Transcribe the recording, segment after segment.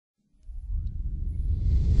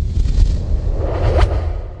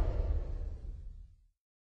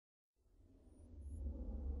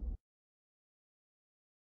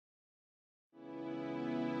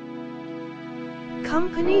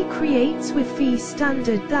company creates Wi-Fi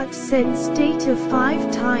standard that sends data 5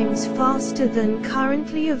 times faster than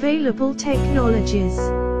currently available technologies.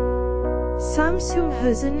 Samsung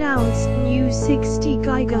has announced new 60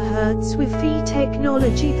 GHz Wi-Fi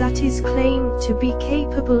technology that is claimed to be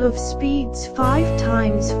capable of speeds 5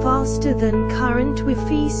 times faster than current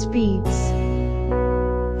Wi-Fi speeds.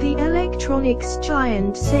 The electronics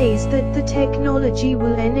giant says that the technology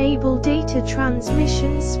will enable data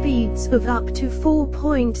transmission speeds of up to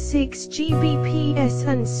 4.6 Gbps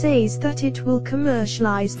and says that it will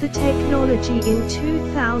commercialize the technology in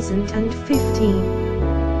 2015.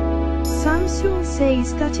 Samsung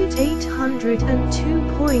says that its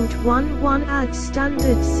 802.11 AD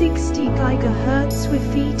standard 60 GHz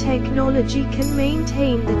Wi-Fi technology can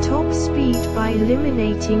maintain the top speed by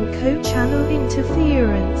eliminating co-channel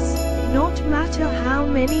interference, no matter how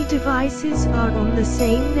many devices are on the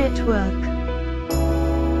same network.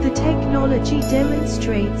 The technology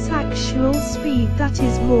demonstrates actual speed that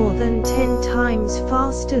is more than 10 times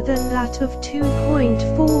faster than that of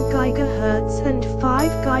 2.4 GHz and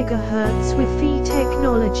 5 GHz Wi-Fi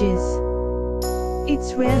technologies.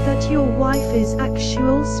 It's rare that your Wi-Fi's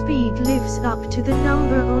actual speed lives up to the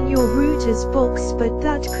number on your router's box, but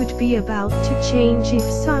that could be about to change if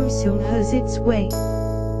Samsung has its way.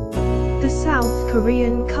 The South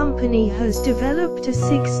Korean company has developed a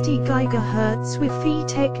 60 GHz Wi-Fi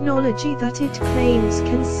technology that it claims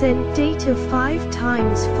can send data 5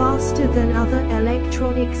 times faster than other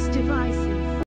electronics devices.